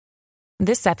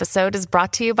This episode is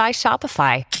brought to you by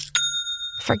Shopify.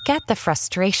 Forget the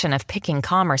frustration of picking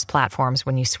commerce platforms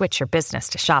when you switch your business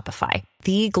to Shopify,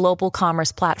 the global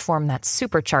commerce platform that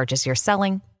supercharges your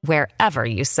selling wherever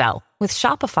you sell. With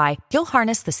Shopify, you'll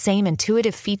harness the same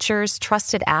intuitive features,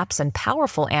 trusted apps, and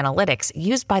powerful analytics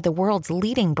used by the world's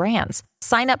leading brands.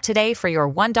 Sign up today for your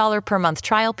 $1 per month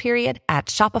trial period at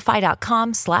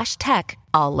shopify.com/tech,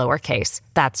 all lowercase.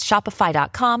 That's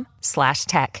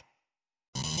shopify.com/tech.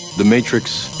 The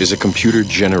Matrix is a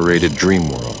computer-generated dream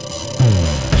world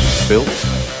built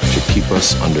to keep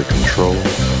us under control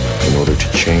in order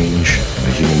to change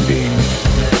a human being.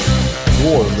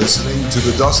 You're listening to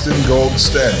the Dustin Gold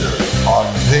Standard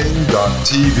on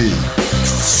Pain.tv.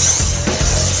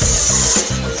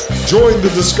 Join the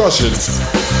discussion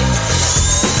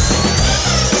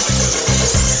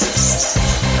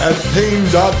at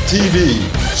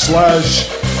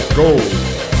Pain.tv/gold.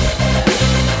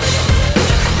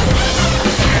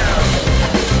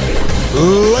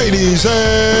 Ladies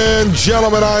and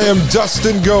gentlemen, I am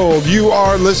Dustin Gold. You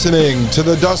are listening to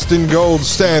the Dustin Gold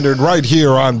Standard right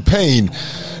here on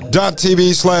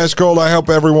Pain.tv/gold. I hope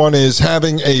everyone is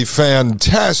having a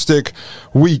fantastic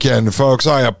weekend, folks.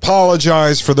 I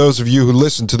apologize for those of you who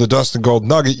listened to the Dustin Gold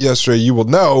Nugget yesterday. You will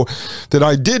know that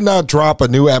I did not drop a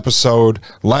new episode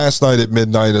last night at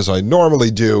midnight as I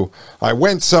normally do. I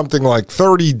went something like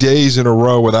 30 days in a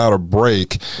row without a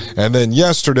break. And then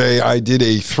yesterday I did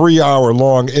a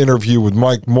 3-hour-long interview with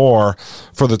Mike Moore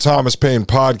for the Thomas Paine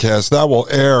podcast. That will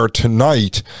air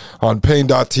tonight on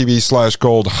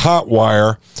Pain.tv/gold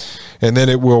Hotwire. And then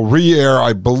it will re-air,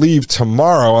 I believe,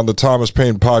 tomorrow on the Thomas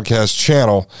Paine podcast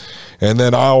channel. And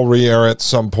then I'll re-air at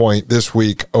some point this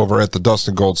week over at the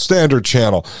Dustin Gold Standard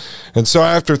channel. And so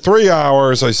after 3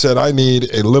 hours, I said I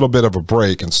need a little bit of a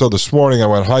break. And so this morning I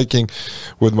went hiking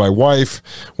with my wife,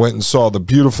 went and saw the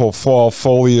beautiful fall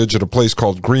foliage at a place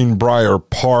called Greenbrier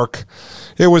Park.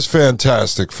 It was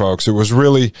fantastic, folks. It was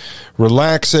really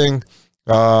relaxing.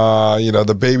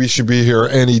 The baby should be here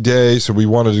any day, so we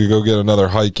wanted to go get another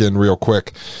hike in real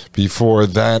quick before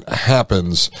that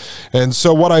happens. And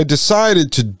so what I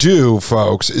decided to do,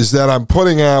 folks, is that I'm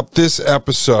putting out this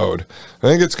episode. I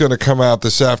think it's going to come out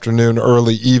this afternoon,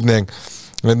 early evening,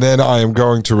 and then I am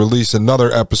going to release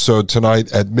another episode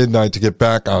tonight at midnight to get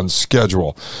back on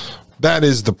schedule. That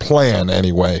is the plan,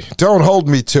 anyway. Don't hold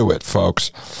me to it,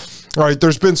 folks. All right,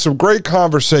 there's been some great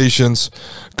conversations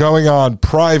going on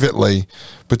privately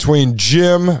between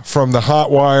Jim from the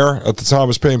Hotwire at the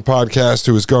Thomas Paine podcast,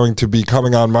 who is going to be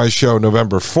coming on my show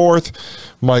November 4th.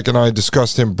 Mike and I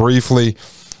discussed him briefly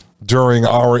during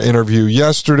our interview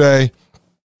yesterday.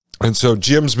 And so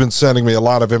Jim's been sending me a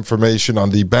lot of information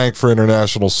on the Bank for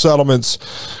International Settlements,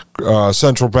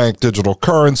 central bank digital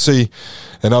currency,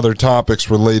 and other topics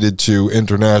related to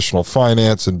international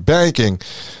finance and banking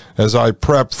as I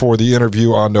prep for the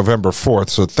interview on November 4th.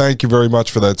 So thank you very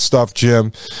much for that stuff,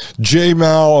 Jim.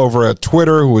 J-Mal over at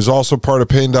Twitter, who is also part of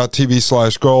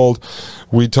Pain.tv/gold.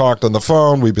 We talked on the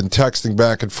phone. We've been texting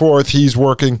back and forth. He's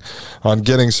working on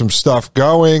getting some stuff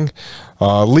going.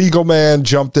 Legal Man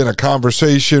jumped in a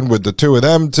conversation with the two of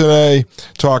them today,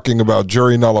 talking about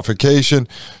jury nullification.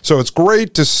 So it's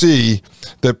great to see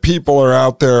that people are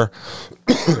out there,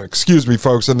 excuse me,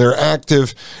 folks, and they're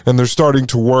active and they're starting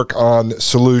to work on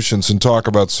solutions and talk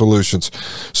about solutions.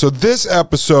 So this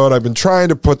episode I've been trying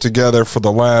to put together for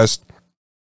the last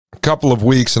couple of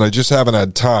weeks, and I just haven't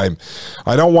had time.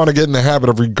 I don't want to get in the habit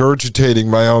of regurgitating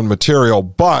my own material,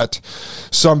 but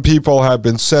some people have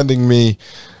been sending me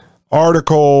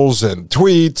articles and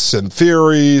tweets and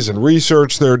theories and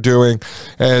research they're doing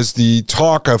as the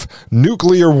talk of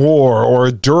nuclear war or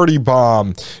a dirty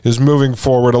bomb is moving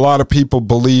forward. A lot of people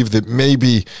believe that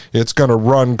maybe it's going to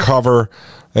run cover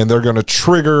and they're going to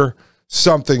trigger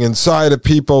something inside of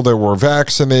people that were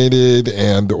vaccinated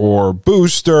and or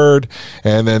boosted,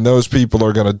 and then those people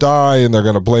are going to die and they're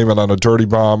going to blame it on a dirty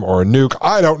bomb or a nuke.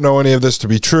 I don't know any of this to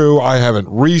be true. I haven't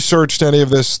researched any of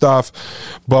this stuff,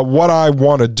 but what I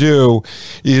want to do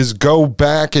is go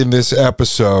back in this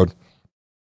episode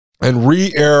and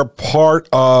re-air part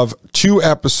of 2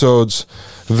 episodes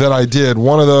that I did.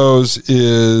 One of those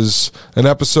is an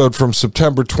episode from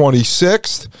September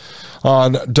 26th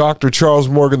on Dr. Charles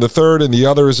Morgan III, and the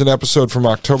other is an episode from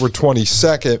October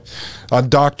 22nd on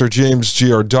Dr. James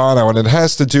Giordano, and it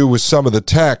has to do with some of the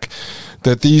tech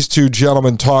that these two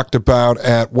gentlemen talked about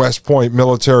at West Point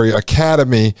Military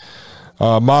Academy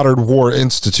Modern War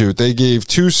Institute. They gave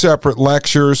 2 separate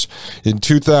lectures in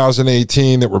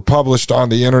 2018 that were published on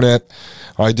the internet.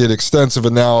 I did extensive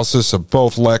analysis of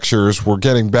both lectures. We're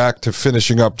getting back to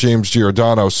finishing up James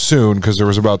Giordano soon because there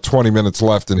was about 20 minutes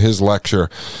left in his lecture,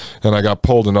 and I got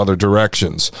pulled in other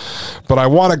directions. But I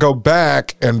want to go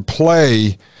back and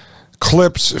play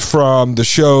clips from the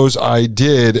shows I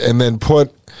did and then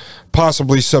put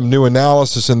possibly some new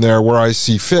analysis in there where I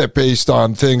see fit based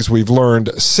on things we've learned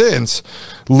since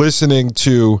listening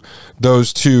to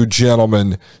those 2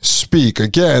 gentlemen speak.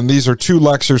 Again, these are 2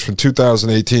 lectures from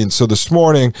 2018. So this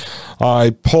morning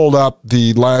I pulled up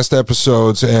the last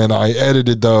episodes and I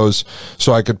edited those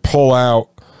so I could pull out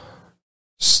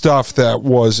stuff that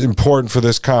was important for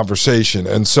this conversation.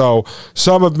 And so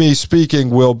some of me speaking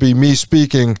will be me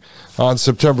speaking on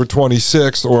September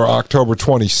 26th or October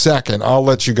 22nd. I'll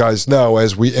let you guys know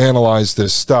as we analyze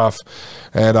this stuff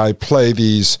and I play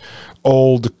these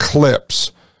old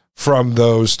clips from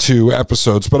those 2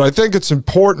 episodes. But I think it's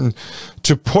important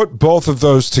to put both of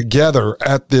those together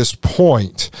at this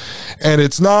point. And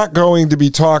it's not going to be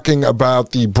talking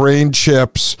about the brain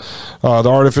chips, the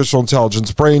artificial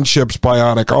intelligence brain chips,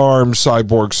 bionic arms,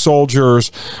 cyborg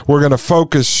soldiers. We're going to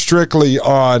focus strictly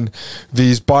on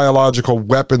these biological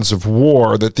weapons of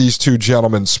war that these 2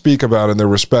 gentlemen speak about in their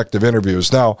respective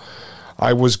interviews. Now,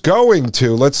 I was going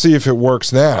to, let's see if it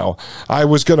works now, I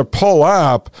was going to pull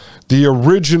up the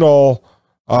original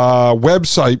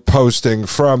website posting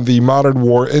from the Modern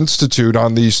War Institute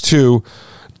on these 2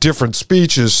 different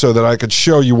speeches so that I could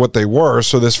show you what they were.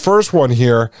 So this first one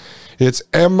here, it's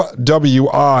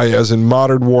MWI, as in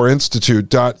Modern War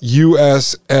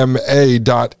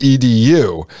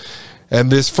Institute.usma.edu. And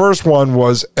this first one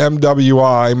was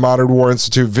MWI, Modern War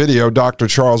Institute video, Dr.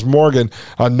 Charles Morgan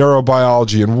on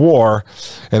neurobiology and war.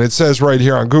 And it says right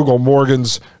here on Google,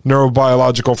 Morgan's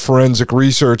neurobiological forensic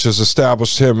research has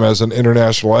established him as an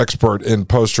international expert in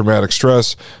post-traumatic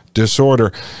stress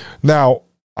disorder. Now,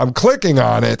 I'm clicking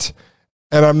on it,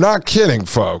 and I'm not kidding,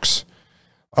 folks.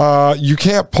 You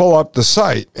can't pull up the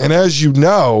site. And as you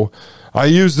know, I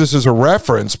used this as a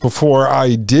reference before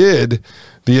I did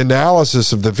the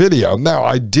analysis of the video. Now,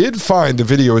 I did find the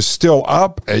video is still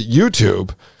up at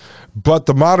YouTube, but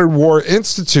the Modern War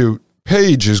Institute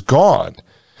page is gone.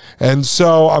 And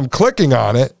so I'm clicking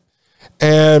on it,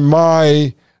 and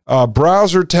my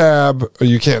browser tab,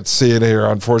 you can't see it here,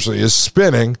 unfortunately, is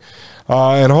spinning.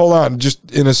 And hold on,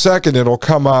 just in a second, it'll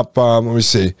come up. Let me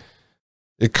see.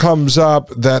 It comes up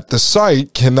that the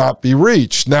site cannot be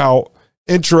reached. Now,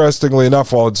 interestingly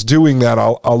enough, while it's doing that,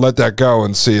 I'll let that go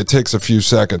and see. It takes a few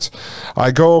seconds. I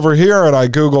go over here and I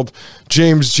Googled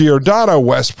James Giordano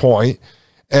West Point.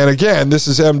 And again, this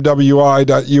is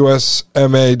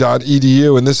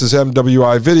mwi.usma.edu, and this is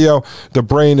MWI video. The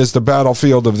brain is the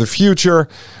battlefield of the future,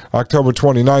 October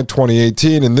 29,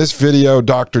 2018. In this video,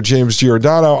 Dr. James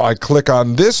Giordano, I click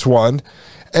on this one,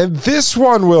 and this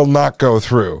one will not go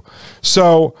through.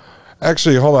 So,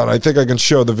 actually, hold on. I think I can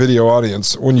show the video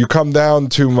audience. When you come down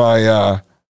to my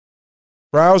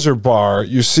browser bar,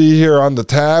 you see here on the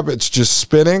tab, it's just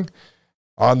spinning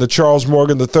on the Charles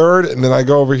Morgan III, and then I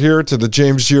go over here to the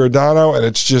James Giordano, and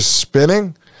it's just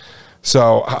spinning.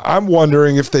 So I'm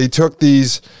wondering if they took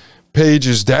these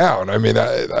pages down. I mean,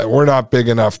 we're not big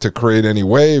enough to create any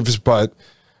waves, but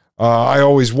I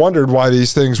always wondered why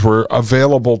these things were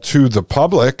available to the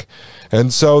public.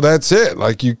 And so that's it.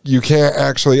 Like, you can't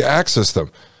actually access them.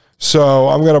 So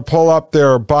I'm going to pull up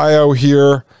their bio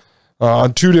here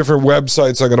on 2 different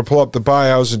websites. I'm going to pull up the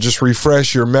bios and just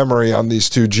refresh your memory on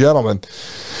these 2 gentlemen.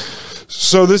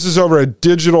 So this is over at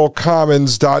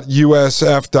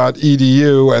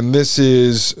digitalcommons.usf.edu, and this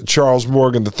is Charles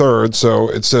Morgan III. So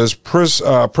it says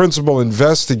principal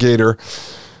investigator,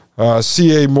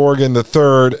 C.A. Morgan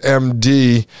III,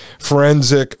 M.D.,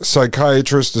 forensic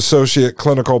psychiatrist, associate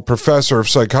clinical professor of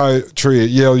psychiatry at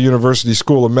Yale University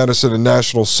School of Medicine and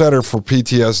National Center for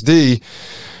PTSD,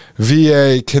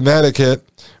 VA, Connecticut,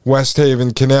 West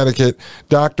Haven, Connecticut.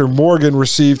 Dr. Morgan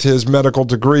received his medical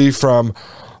degree from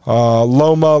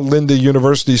Loma Linda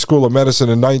University School of Medicine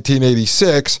in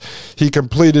 1986. He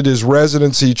completed his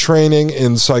residency training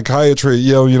in psychiatry at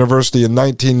Yale University in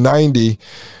 1990.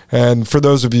 And for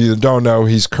those of you that don't know,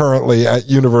 he's currently at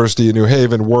University of New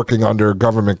Haven working under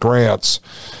government grants.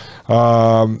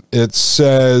 It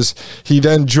says he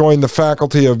then joined the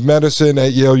Faculty of Medicine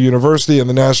at Yale University and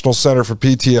the National Center for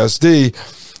PTSD.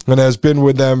 and has been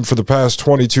with them for the past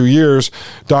 22 years.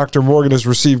 Dr. Morgan has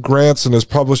received grants and has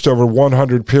published over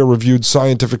 100 peer-reviewed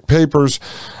scientific papers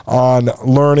on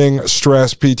learning,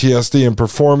 stress, PTSD, and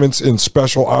performance in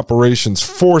special operations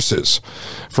forces.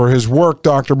 For his work,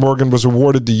 Dr. Morgan was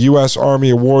awarded the U.S. Army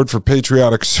Award for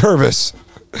Patriotic Service.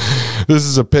 This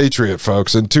is a patriot,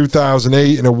 folks. In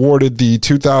 2008, and awarded the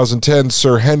 2010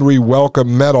 Sir Henry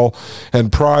Wellcome Medal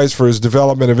and prize for his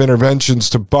development of interventions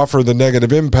to buffer the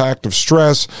negative impact of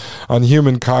stress on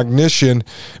human cognition,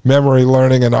 memory,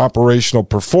 learning, and operational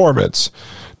performance.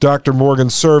 Dr. Morgan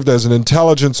served as an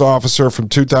intelligence officer from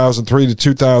 2003 to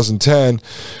 2010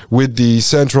 with the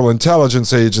Central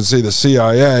Intelligence Agency, the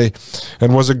CIA,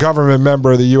 and was a government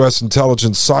member of the U.S.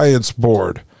 Intelligence Science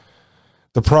Board.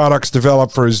 The products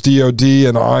developed for his DoD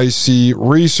and IC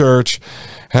research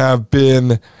have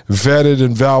been vetted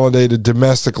and validated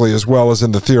domestically as well as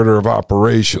in the theater of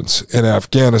operations in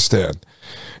Afghanistan.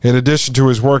 In addition to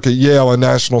his work at Yale and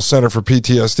National Center for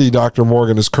PTSD, Dr.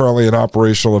 Morgan is currently an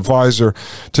operational advisor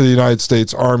to the United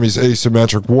States Army's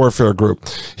Asymmetric Warfare Group.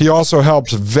 He also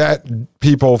helps vet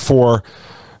people for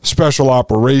special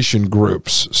operation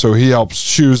groups. So he helps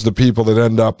choose the people that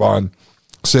end up on,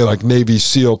 say, like Navy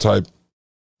SEAL type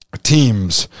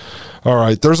teams. All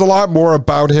right, there's a lot more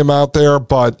about him out there,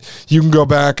 but you can go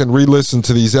back and re-listen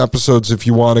to these episodes if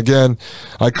you want. Again,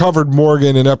 I covered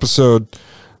Morgan in episode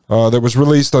that was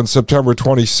released on September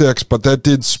 26th, but that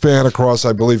did span across,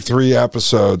 I believe, 3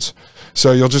 episodes.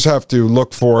 So you'll just have to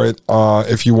look for it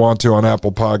if you want to on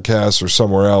Apple Podcasts or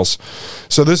somewhere else.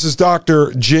 So this is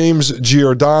Dr. James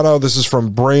Giordano. This is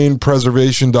from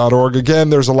brainpreservation.org. Again,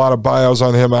 there's a lot of bios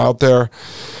on him out there.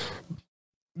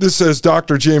 This says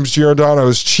Dr. James Giordano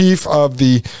is chief of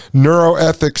the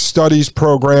Neuroethics Studies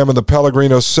Program in the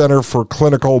Pellegrino Center for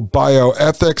Clinical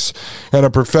Bioethics and a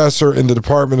professor in the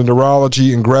Department of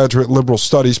Neurology and Graduate Liberal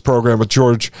Studies Program at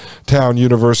Georgetown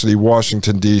University,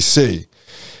 Washington, D.C.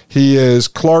 He is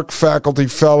Clark Faculty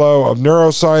Fellow of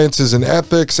Neurosciences and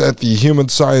Ethics at the Human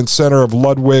Science Center of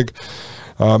Ludwig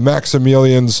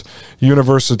Maximilians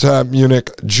Universität Munich,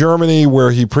 Germany,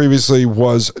 where he previously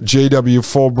was J.W.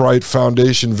 Fulbright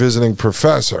Foundation visiting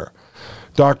professor.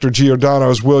 Dr.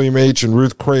 Giordano is William H. and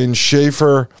Ruth Crane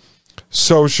Schaefer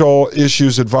Social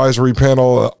Issues Advisory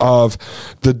Panel of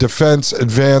the Defense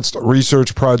Advanced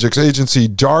Research Projects Agency,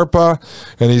 DARPA,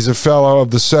 and he's a fellow of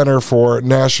the Center for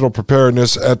National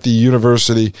Preparedness at the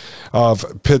University of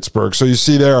Pittsburgh. So you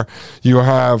see there, you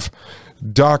have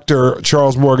Dr.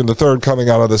 Charles Morgan III coming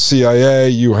out of the CIA.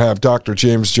 You have Dr.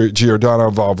 James Giordano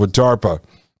involved with DARPA.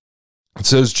 It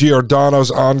says Giordano's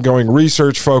ongoing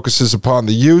research focuses upon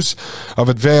the use of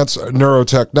advanced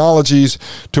neurotechnologies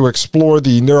to explore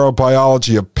the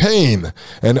neurobiology of pain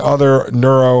and other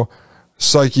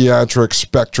neuropsychiatric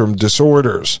spectrum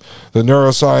disorders, the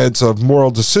neuroscience of moral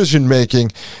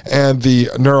decision-making, and the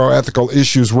neuroethical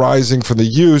issues rising from the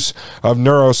use of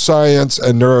neuroscience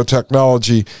and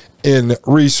neurotechnology in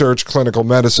research, clinical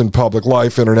medicine, public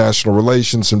life, international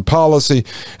relations and policy,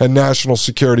 and national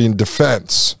security and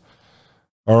defense.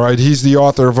 All right, he's the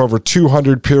author of over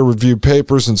 200 peer-reviewed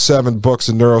papers and 7 books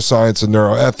in neuroscience and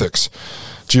neuroethics.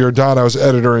 Giordano is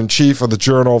editor-in-chief of the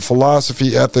journal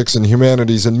Philosophy, Ethics, and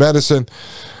Humanities in Medicine,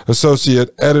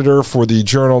 associate editor for the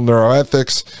journal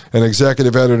Neuroethics, and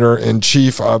executive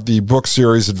editor-in-chief of the book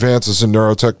series Advances in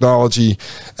Neurotechnology,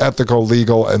 Ethical,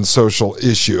 Legal, and Social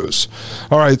Issues.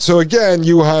 All right, so again,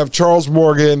 you have Charles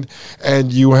Morgan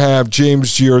and you have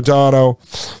James Giordano,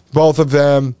 both of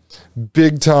them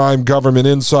big-time government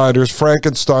insiders,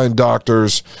 Frankenstein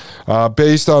doctors.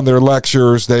 Based on their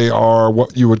lectures, they are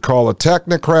what you would call a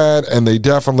technocrat, and they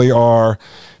definitely are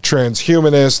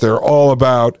transhumanists. They're all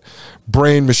about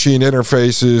brain-machine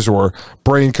interfaces or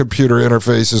brain-computer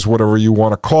interfaces, whatever you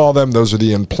want to call them. Those are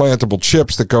the implantable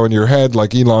chips that go in your head,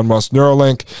 like Elon Musk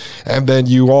Neuralink. And then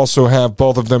you also have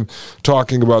both of them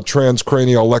talking about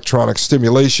transcranial electronic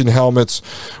stimulation helmets,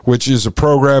 which is a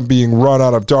program being run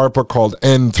out of DARPA called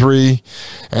N3,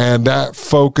 and that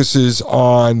focuses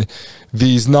on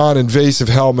these non-invasive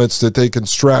helmets that they can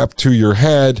strap to your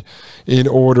head in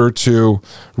order to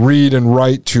read and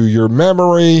write to your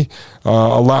memory,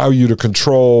 allow you to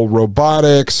control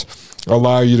robotics,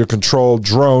 allow you to control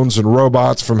drones and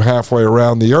robots from halfway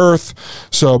around the earth.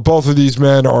 So both of these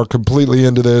men are completely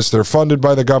into this. They're funded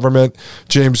by the government.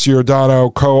 James Giordano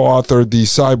co-authored the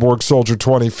Cyborg Soldier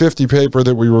 2050 paper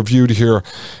that we reviewed here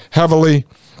heavily.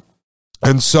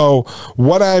 And so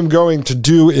what I'm going to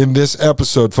do in this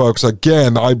episode, folks,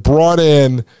 again, I brought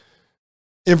in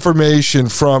information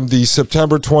from the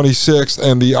September 26th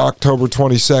and the October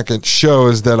 22nd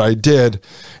shows that I did,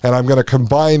 and I'm going to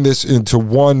combine this into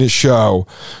one show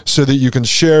so that you can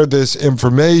share this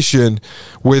information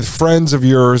with friends of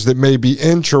yours that may be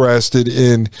interested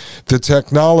in the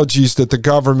technologies that the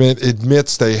government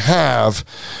admits they have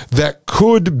that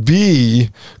could be,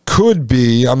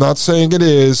 I'm not saying it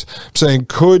is, I'm saying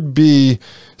could be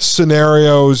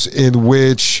scenarios in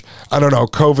which, I don't know,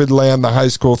 COVID Land, the high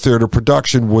school theater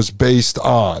production was based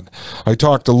on. I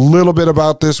talked a little bit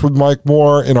about this with Mike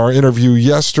Moore in our interview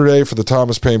yesterday for the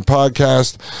Thomas Paine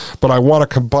podcast, but I want to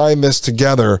combine this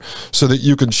together so that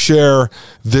you can share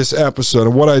this episode.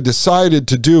 And what I decided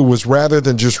to do was, rather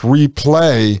than just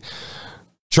replay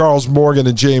Charles Morgan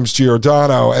and James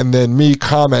Giordano and then me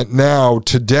comment now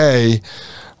today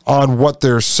on what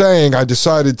they're saying, I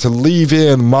decided to leave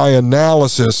in my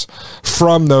analysis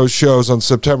from those shows on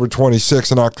September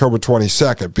 26th and October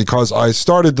 22nd, because I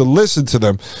started to listen to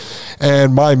them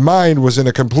and my mind was in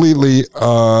a completely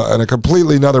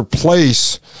another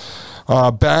place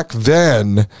back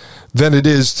then than it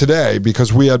is today,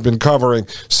 because we had been covering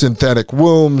synthetic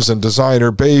wombs and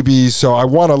designer babies. So I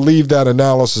want to leave that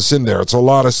analysis in there. It's a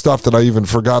lot of stuff that I even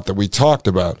forgot that we talked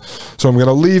about. So I'm going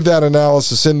to leave that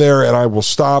analysis in there, and I will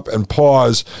stop and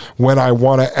pause when I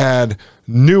want to add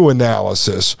new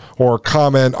analysis or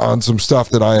comment on some stuff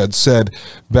that I had said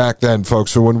back then,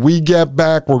 folks. So when we get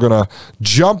back, we're going to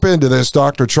jump into this.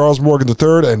 Dr. Charles Morgan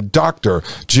III and Dr.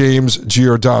 James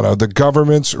Giordano, the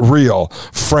government's real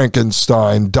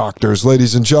Frankenstein doctors.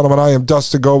 Ladies and gentlemen, I am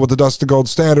Dustin Gold with the Dustin Gold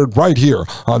Standard right here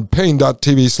on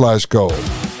Paine.tv/gold.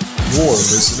 You're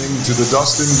listening to the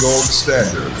Dustin Gold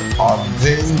Standard on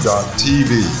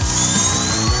Paine.tv.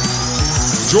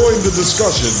 Join the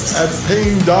discussion at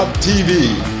Paine.tv/gold.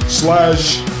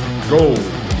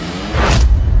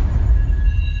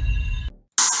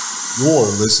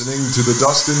 You're listening to the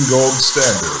Dustin Gold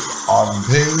Standard on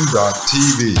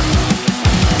Paine.tv.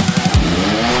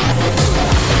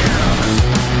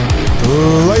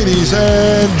 Ladies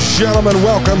and gentlemen,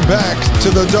 welcome back to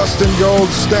the Dustin Gold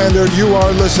Standard. You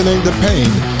are listening to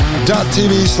Paine.tv/gold,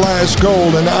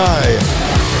 and I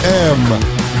am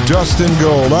Dustin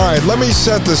Gold. All right, let me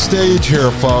set the stage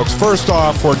here, folks. First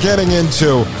off, we're getting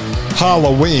into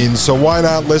Halloween, so why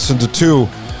not listen to two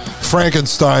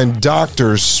Frankenstein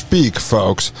doctors speak,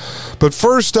 folks? But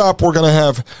first up, we're going to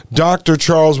have Dr.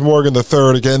 Charles Morgan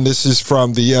III. Again, this is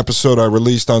from the episode I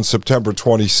released on September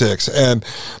 26th. And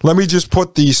let me just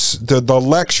put the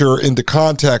lecture into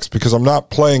context, because I'm not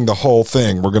playing the whole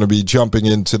thing. We're going to be jumping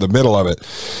into the middle of it.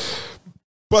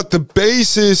 But the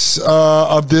basis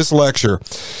of this lecture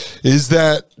is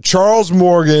that Charles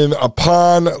Morgan,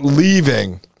 upon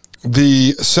leaving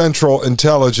the Central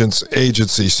Intelligence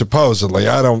Agency, supposedly,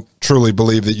 I don't truly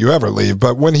believe that you ever leave,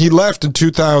 but when he left in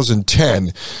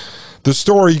 2010, the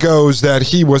story goes that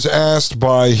he was asked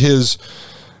by his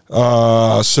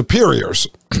superiors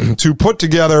to put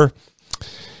together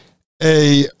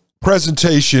a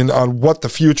presentation on what the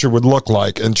future would look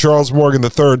like. And Charles Morgan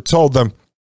III told them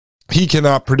he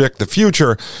cannot predict the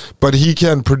future, but he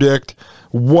can predict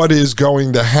what is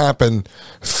going to happen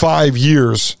 5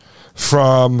 years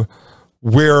from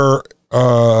where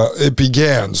it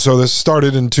began. So this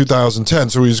started in 2010,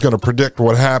 so he's going to predict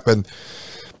what happened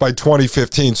by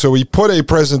 2015. So he put a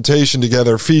presentation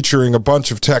together featuring a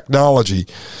bunch of technology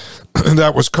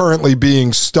that was currently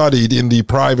being studied in the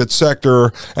private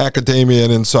sector, academia,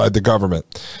 and inside the government.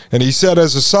 And he said,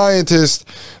 as a scientist,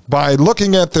 by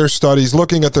looking at their studies,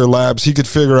 looking at their labs, he could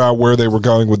figure out where they were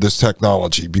going with this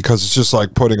technology, because it's just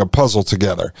like putting a puzzle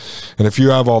together. And if you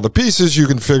have all the pieces, you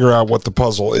can figure out what the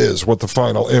puzzle is, what the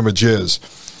final image is.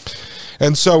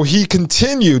 And so he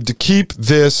continued to keep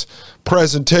this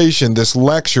presentation, this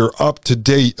lecture, up to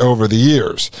date over the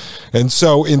years. And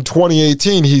so in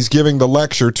 2018, he's giving the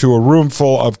lecture to a room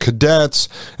full of cadets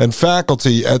and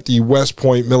faculty at the West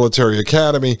Point Military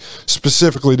Academy,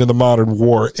 specifically to the Modern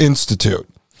War Institute.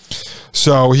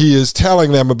 So he is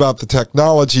telling them about the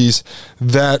technologies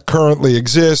that currently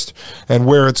exist and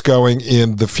where it's going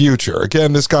in the future.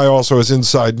 Again, this guy also has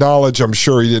inside knowledge. I'm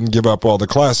sure he didn't give up all the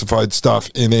classified stuff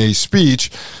in a speech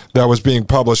that was being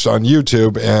published on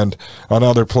YouTube and on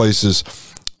other places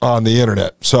on the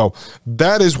internet. So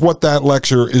that is what that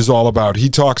lecture is all about. He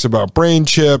talks about brain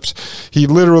chips. He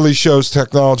literally shows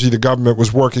technology the government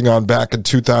was working on back in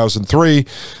 2003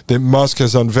 that Musk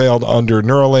has unveiled under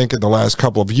Neuralink in the last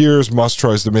couple of years. Musk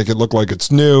tries to make it look like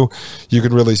it's new. You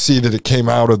can really see that it came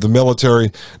out of the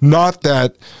military. Not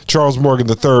that Charles Morgan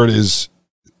III is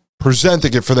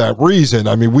presenting it for that reason.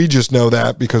 I mean, we just know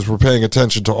that because we're paying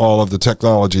attention to all of the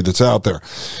technology that's out there.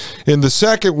 In the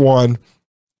second one,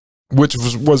 which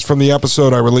was from the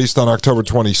episode I released on October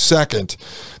 22nd.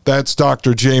 That's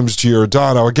Dr. James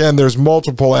Giordano. Again, there's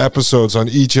multiple episodes on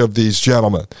each of these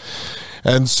gentlemen.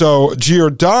 And so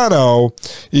Giordano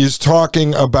is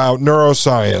talking about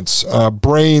neuroscience,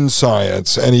 brain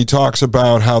science, and he talks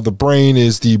about how the brain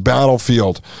is the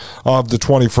battlefield of the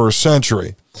 21st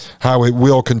century, how it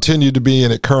will continue to be,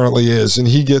 and it currently is. And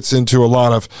he gets into a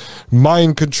lot of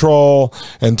mind control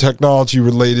and technology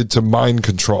related to mind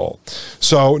control.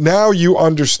 So now you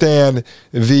understand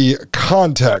the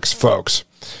context, folks.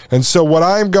 And so what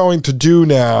I'm going to do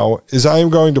now is I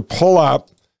am going to pull up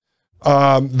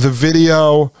the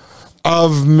video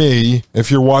of me, if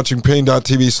you're watching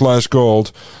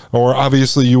pain.tv/gold, or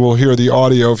obviously you will hear the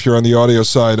audio if you're on the audio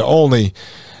side only.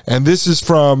 And this is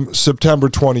from September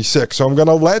 26th. So I'm going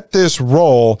to let this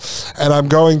roll, and I'm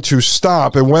going to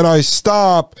stop. And when I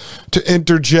stop, to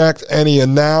interject any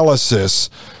analysis,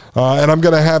 and I'm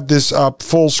going to have this up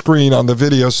full screen on the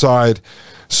video side,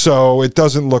 so it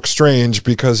doesn't look strange,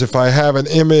 because if I have an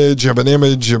image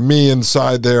of me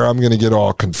inside there, I'm going to get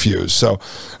all confused. So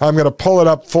I'm going to pull it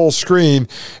up full screen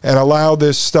and allow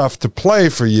this stuff to play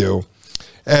for you.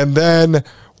 And then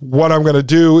what I'm going to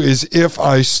do is, if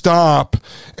I stop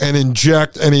and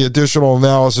inject any additional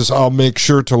analysis, I'll make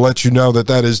sure to let you know that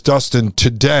that is Dustin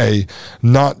today,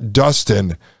 not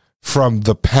Dustin from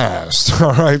the past.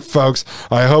 All right, folks,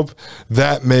 I hope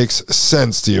that makes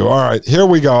sense to you. All right, here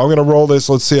we go. I'm going to roll this.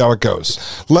 Let's see how it goes.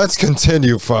 Let's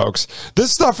continue, folks.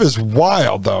 This stuff is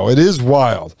wild, though. It is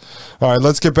wild. All right,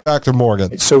 let's get back to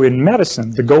Morgan. So in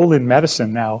medicine, the goal in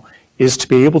medicine now is to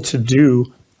be able to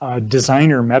do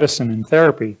designer medicine and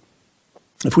therapy.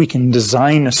 If we can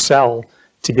design a cell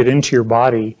to get into your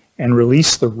body and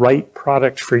release the right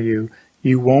product for you,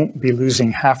 you won't be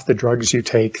losing half the drugs you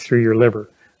take through your liver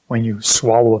when you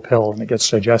swallow a pill and it gets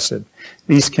digested.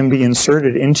 These can be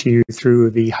inserted into you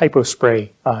through the hypospray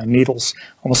needles,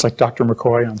 almost like Dr.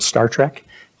 McCoy on Star Trek,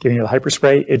 giving you the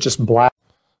hyperspray. It just blasts.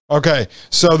 Okay,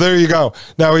 so there you go.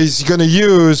 Now he's going to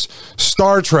use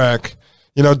Star Trek,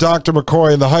 Dr.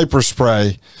 McCoy and the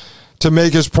hyperspray, to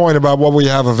make his point about what we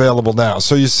have available now.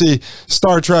 So you see,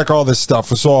 Star Trek, all this stuff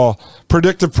was all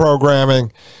predictive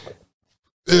programming.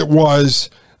 It was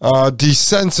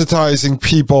desensitizing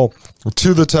people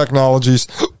to the technologies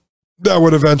that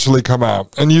would eventually come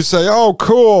out. And you say, oh,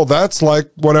 cool, that's like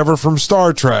whatever from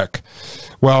Star Trek.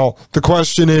 Well, the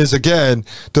question is, again,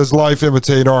 does life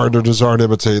imitate art, or does art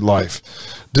imitate life?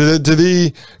 Do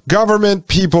the government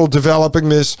people developing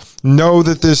this know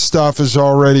that this stuff is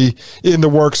already in the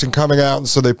works and coming out, and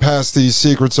so they pass these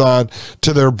secrets on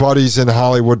to their buddies in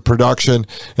Hollywood production,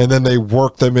 and then they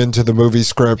work them into the movie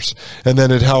scripts, and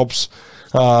then it helps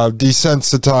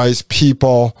desensitize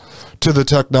people to the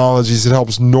technologies. It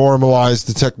helps normalize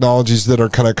the technologies that are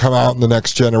going to come out in the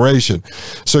next generation.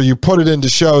 So you put it into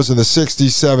shows in the 60s,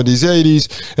 70s,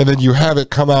 80s, and then you have it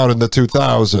come out in the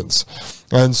 2000s.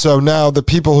 And so now the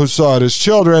people who saw it as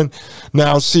children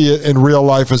now see it in real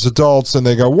life as adults, and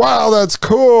they go, wow, that's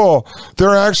cool.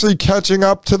 They're actually catching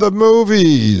up to the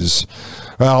movies.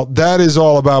 Well, that is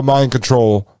all about mind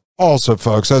control. Also,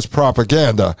 folks, that's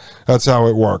propaganda. That's how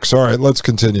it works. All right, let's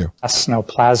continue. Now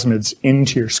plasmids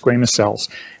into your squamous cells.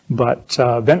 But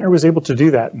Ventnor was able to do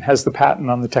that and has the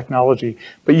patent on the technology.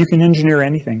 But you can engineer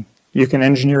anything. You can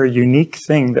engineer a unique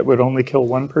thing that would only kill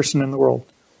one person in the world.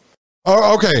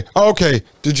 Oh, okay.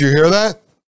 Did you hear that?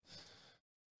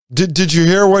 Did you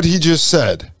hear what he just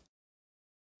said?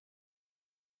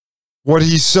 What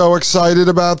he's so excited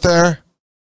about there?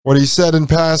 What he said in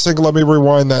passing? Let me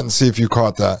rewind that and see if you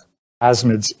caught that.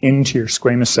 Plasmids into your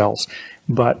squamous cells.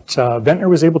 But Ventnor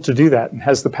was able to do that and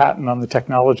has the patent on the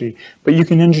technology. But you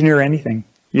can engineer anything.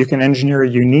 You can engineer a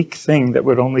unique thing that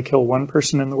would only kill one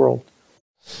person in the world.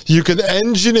 You can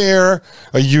engineer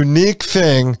a unique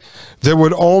thing that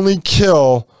would only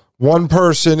kill one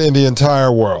person in the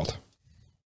entire world.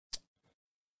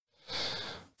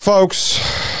 Folks,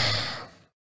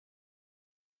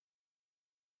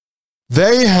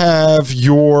 they have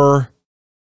your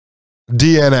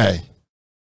DNA.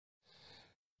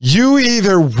 You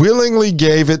either willingly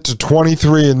gave it to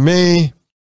 23andMe,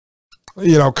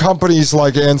 companies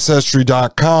like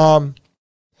Ancestry.com,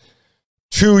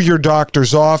 to your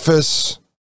doctor's office,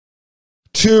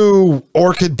 to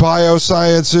Orchid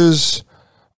Biosciences.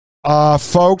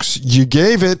 Folks, you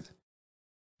gave it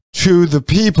to the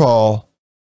people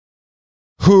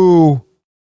who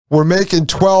were making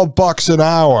 $12 an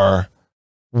hour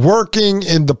working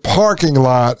in the parking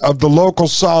lot of the local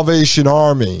Salvation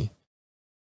Army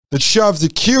that shoved a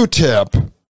Q-tip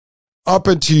up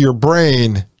into your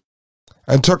brain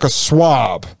and took a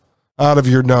swab out of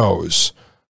your nose.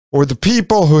 or the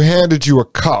people who handed you a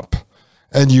cup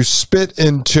and you spit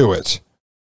into it,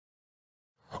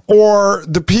 or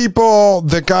the people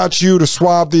that got you to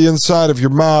swab the inside of your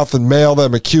mouth and mail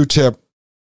them a Q-tip,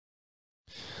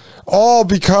 all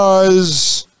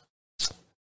because,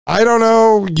 I don't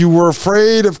know, you were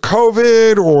afraid of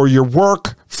COVID, or your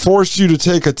work forced you to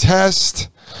take a test,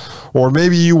 or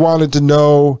maybe you wanted to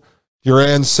know your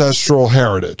ancestral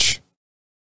heritage.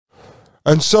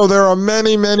 And so there are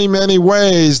many, many, many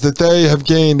ways that they have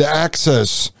gained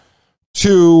access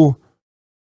to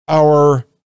our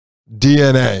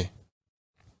DNA.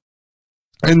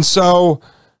 And so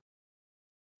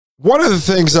one of the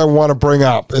things I want to bring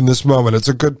up in this moment, it's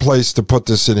a good place to put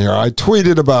this in here. I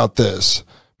tweeted about this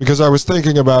because I was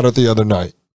thinking about it the other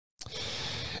night.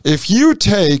 If you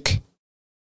take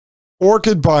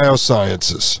Orchid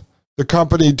Biosciences, the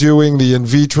company doing the in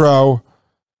vitro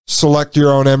select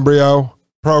your own embryo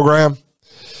program,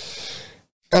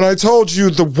 and I told you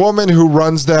the woman who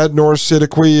runs that, Nora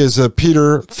Siddiqui, is a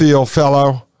Peter Thiel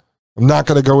fellow. I'm not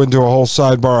going to go into a whole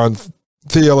sidebar on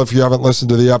Thiel. If you haven't listened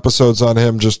to the episodes on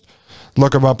him, just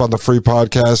look him up on the free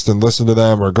podcast and listen to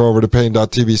them, or go over to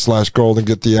pain.tv/gold and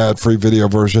get the ad-free video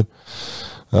version.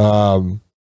 But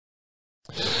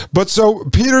so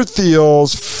Peter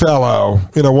Thiel's fellow,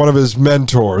 one of his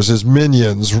mentors, his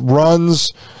minions,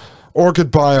 runs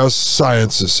Orchid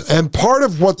Biosciences. And part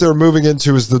of what they're moving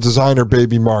into is the designer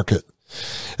baby market.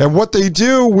 And what they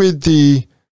do with the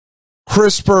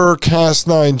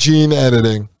CRISPR-Cas9 gene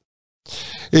editing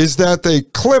is that they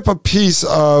clip a piece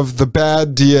of the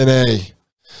bad DNA,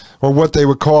 or what they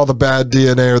would call the bad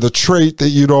DNA, or the trait that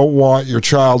you don't want your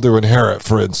child to inherit,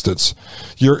 for instance,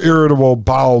 your irritable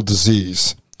bowel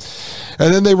disease.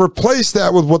 And then they replace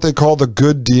that with what they call the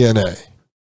good DNA.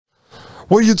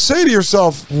 Well, you'd say to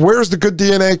yourself, where's the good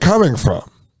DNA coming from?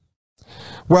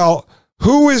 Well,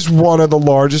 who is one of the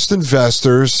largest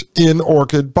investors in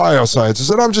Orchid Biosciences?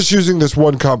 And I'm just using this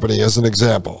one company as an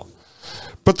example.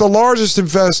 But the largest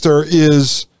investor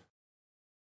is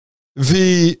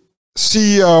the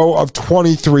CEO of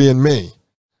 23andMe,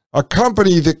 a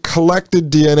company that collected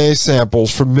DNA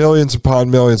samples from millions upon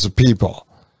millions of people,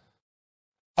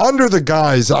 under the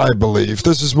guise, I believe,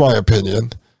 this is my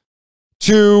opinion,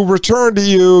 to return to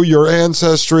you your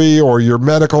ancestry or your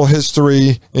medical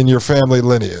history in your family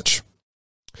lineage.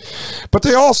 But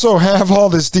they also have all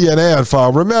this DNA on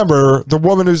file. Remember, the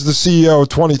woman who's the CEO of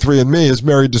 23andMe is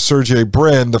married to Sergey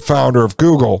Brin, the founder of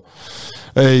Google,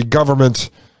 a government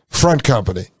front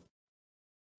company.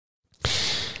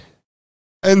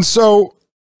 And so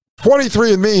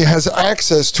 23andMe has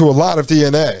access to a lot of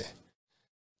DNA.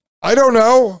 I don't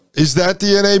know, is that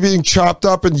DNA being chopped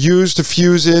up and used to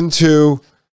fuse into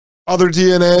other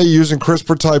DNA using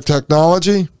CRISPR-type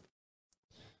technology?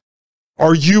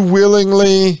 Are you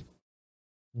willingly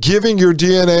giving your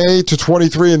DNA to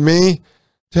 23andMe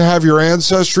to have your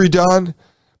ancestry done,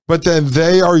 but then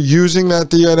they are using that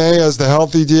DNA as the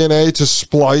healthy DNA to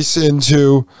splice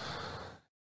into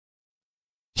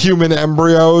human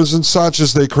embryos and such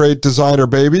as they create designer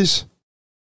babies?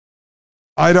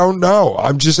 I don't know.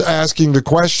 I'm just asking the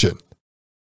question.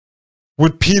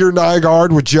 Would Peter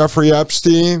Nygaard, would Jeffrey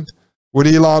Epstein, would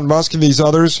Elon Musk and these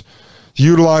others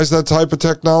utilize that type of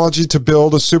technology to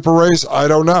build a super race? I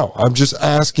don't know. I'm just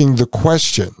asking the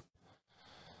question.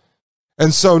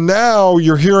 And so now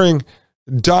you're hearing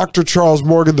Dr. Charles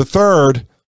Morgan III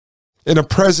in a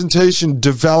presentation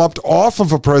developed off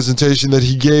of a presentation that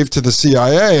he gave to the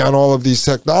CIA on all of these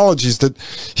technologies that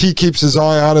he keeps his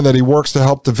eye on and that he works to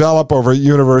help develop over at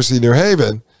University of New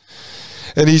Haven.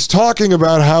 And he's talking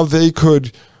about how they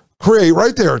could create,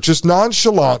 right there, just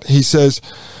nonchalant, he says,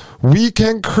 we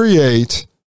can create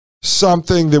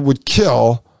something that would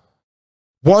kill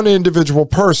one individual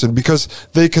person because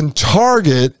they can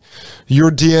target your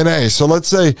DNA. So let's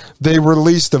say they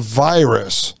released a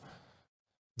virus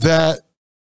that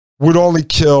would only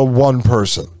kill one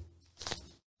person,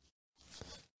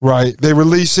 right? They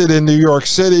release it in New York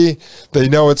City. They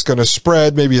know it's going to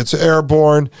spread. Maybe it's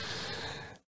airborne.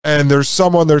 And there's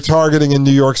someone they're targeting in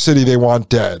New York City they want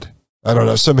dead. I don't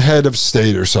know, some head of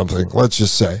state or something, let's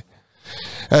just say.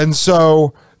 And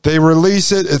so they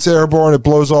release it. It's airborne. It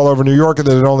blows all over New York, and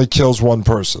then it only kills one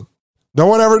person. No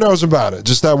one ever knows about it.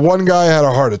 Just that one guy had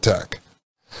a heart attack.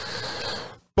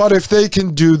 But if they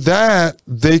can do that,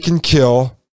 they can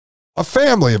kill a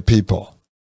family of people.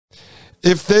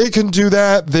 If they can do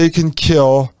that, they can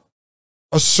kill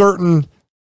a certain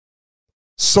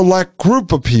select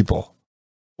group of people,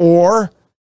 or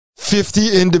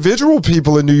 50 individual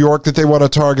people in New York that they want to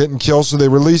target and kill, so they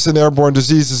release an airborne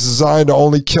disease that's designed to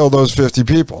only kill those 50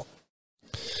 people.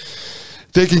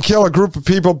 They can kill a group of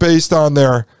people based on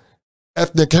their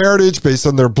ethnic heritage, based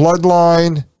on their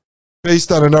bloodline,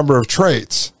 based on a number of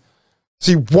traits.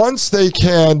 See, once they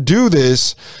can do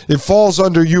this, it falls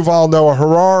under Yuval Noah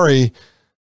Harari.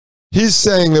 He's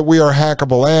saying that we are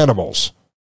hackable animals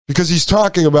because he's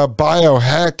talking about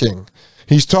biohacking.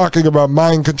 He's talking about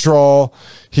mind control.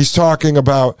 He's talking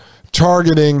about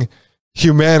targeting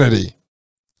humanity.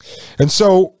 And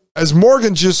so, as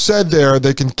Morgan just said there,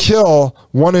 they can kill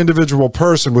one individual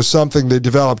person with something they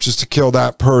developed just to kill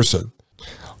that person.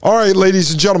 All right,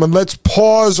 ladies and gentlemen, let's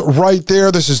pause right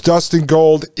there. This is Dustin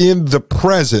Gold in the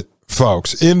present,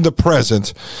 folks, in the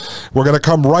present. We're going to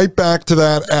come right back to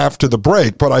that after the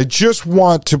break, but I just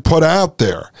want to put out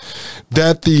there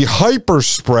that the hyper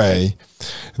spray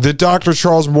that Dr.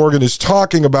 Charles Morgan is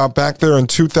talking about back there in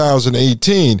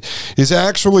 2018 is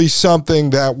actually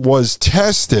something that was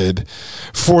tested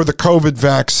for the COVID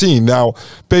vaccine. Now,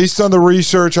 based on the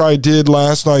research I did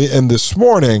last night and this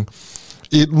morning,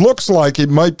 it looks like it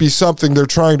might be something they're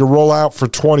trying to roll out for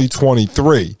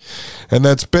 2023. And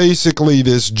that's basically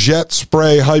this jet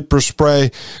spray, hyper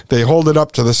spray. They hold it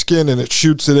up to the skin and it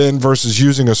shoots it in versus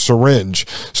using a syringe.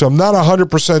 So I'm not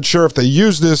 100% sure if they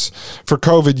use this for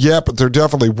COVID yet, but they're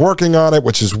definitely working on it,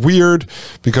 which is weird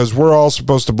because we're all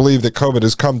supposed to believe that COVID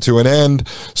has come to an end.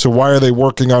 So why are they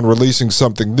working on releasing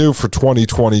something new for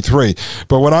 2023?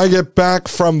 But when I get back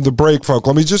from the break, folks,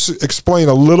 let me just explain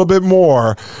a little bit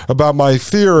more about my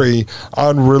theory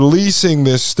on releasing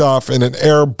this stuff in an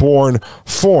airborne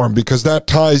form, because that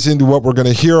ties into what we're going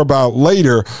to hear about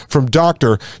later from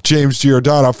Dr. James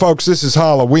Giordano. Folks, this is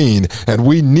Halloween, and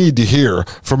we need to hear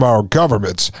from our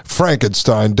government's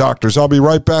Frankenstein doctors. I'll be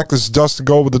right back. This is Dustin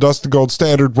Gold with the Dustin Gold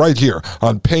Standard right here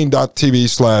on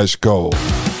Pain.tv/gold.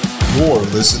 You're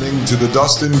listening to the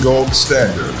Dustin Gold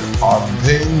Standard on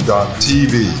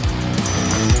Pain.tv.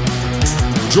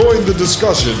 Join the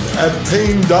discussion at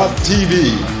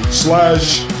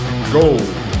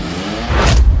Pain.tv/gold.